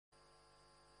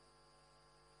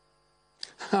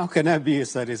How can I be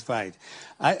satisfied?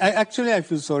 I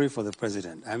feel sorry for the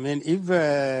president. I mean,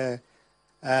 if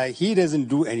he doesn't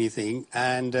do anything,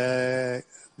 and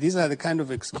these are the kind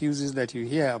of excuses that you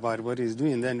hear about what he's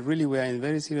doing, then really we are in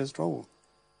very serious trouble.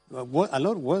 A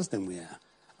lot worse than we are.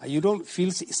 You don't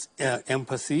feel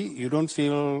empathy. You don't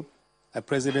feel a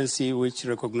presidency which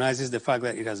recognizes the fact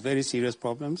that it has very serious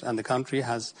problems, and the country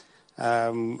has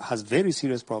very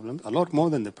serious problems, a lot more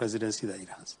than the presidency that it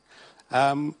has.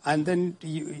 And then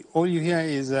all you hear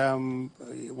is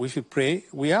we should pray.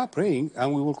 We are praying,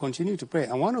 and we will continue to pray.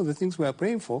 And one of the things we are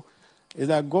praying for is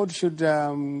that God should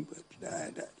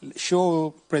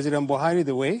show President Buhari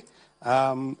the way,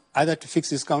 either to fix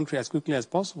his country as quickly as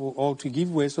possible or to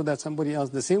give way so that somebody else,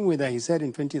 the same way that he said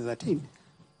in 2013,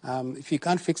 if he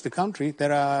can't fix the country,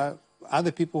 there are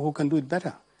other people who can do it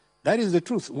better. That is the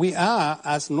truth. We are,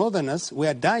 as Northerners, we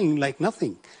are dying like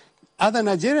nothing. Other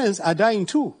Nigerians are dying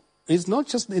too. It's not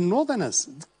just the Northerners.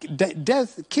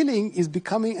 Death, killing is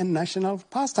becoming a national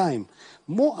pastime.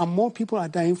 More and more people are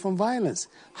dying from violence.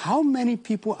 How many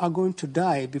people are going to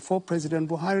die before President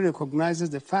Buhari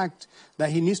recognizes the fact that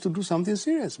he needs to do something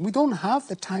serious? We don't have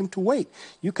the time to wait.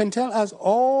 You can tell us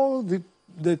all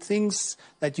the things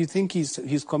that you think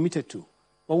he's committed to,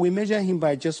 but we measure him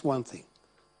by just one thing.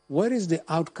 What is the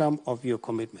outcome of your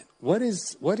commitment? What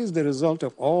is the result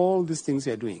of all these things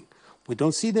you're doing? We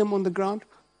don't see them on the ground.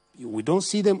 We don't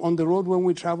see them on the road when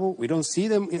we travel. We don't see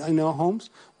them in our homes.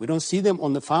 We don't see them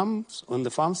on the farms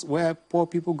where poor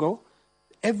people go.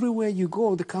 Everywhere you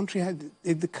go, the country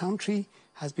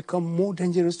has become more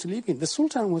dangerous to live in. The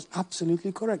Sultan was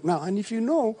absolutely correct. Now, and if you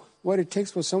know what it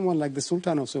takes for someone like the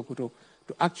Sultan of Sokoto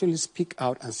to actually speak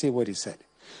out and say what he said,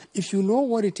 if you know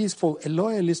what it is for a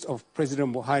loyalist of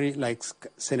President Buhari like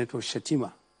Senator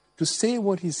Shatima to say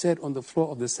what he said on the floor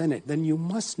of the Senate, then you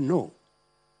must know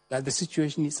that the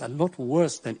situation is a lot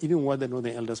worse than even what the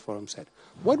Northern Elders Forum said.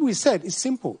 What we said is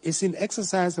simple. It's in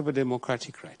exercise of a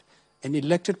democratic right. An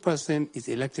elected person is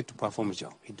elected to perform a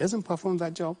job. He doesn't perform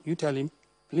that job, you tell him,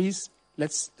 please,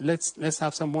 let's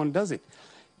have someone does it.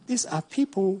 These are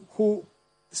people who,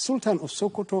 Sultan of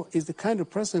Sokoto is the kind of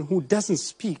person who doesn't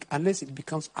speak unless it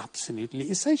becomes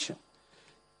absolutely essential.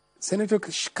 Senator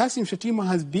Kasim Shatima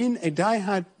has been a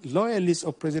diehard loyalist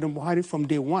of President Buhari from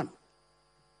day one.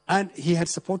 And he had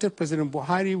supported President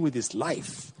Buhari with his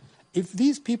life. If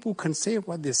these people can say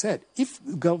what they said, if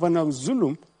Governor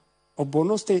Zulum of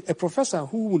Borno State, a professor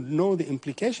who would know the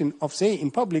implication of saying in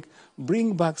public,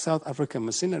 bring back South African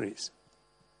mercenaries.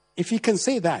 If he can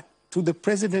say that to the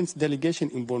president's delegation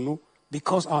in Borno,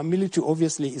 because our military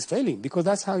obviously is failing, because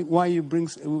that's why you bring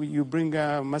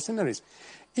mercenaries.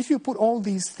 If you put all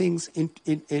these things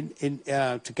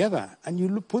together and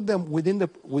you put them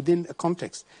within a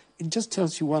context, it just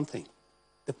tells you one thing.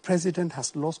 The president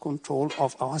has lost control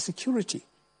of our security.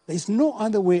 There's no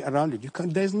other way around it.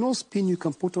 There's no spin you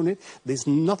can put on it. There's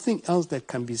nothing else that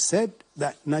can be said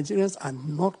that Nigerians are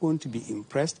not going to be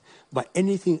impressed by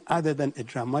anything other than a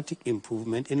dramatic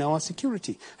improvement in our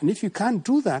security. And if you can't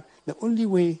do that, the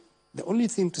only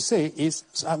thing to say is,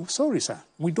 I'm sorry, sir,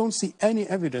 we don't see any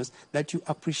evidence that you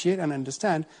appreciate and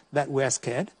understand that we are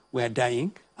scared, we are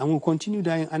dying, and we'll continue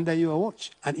dying under your watch.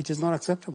 And it is not acceptable.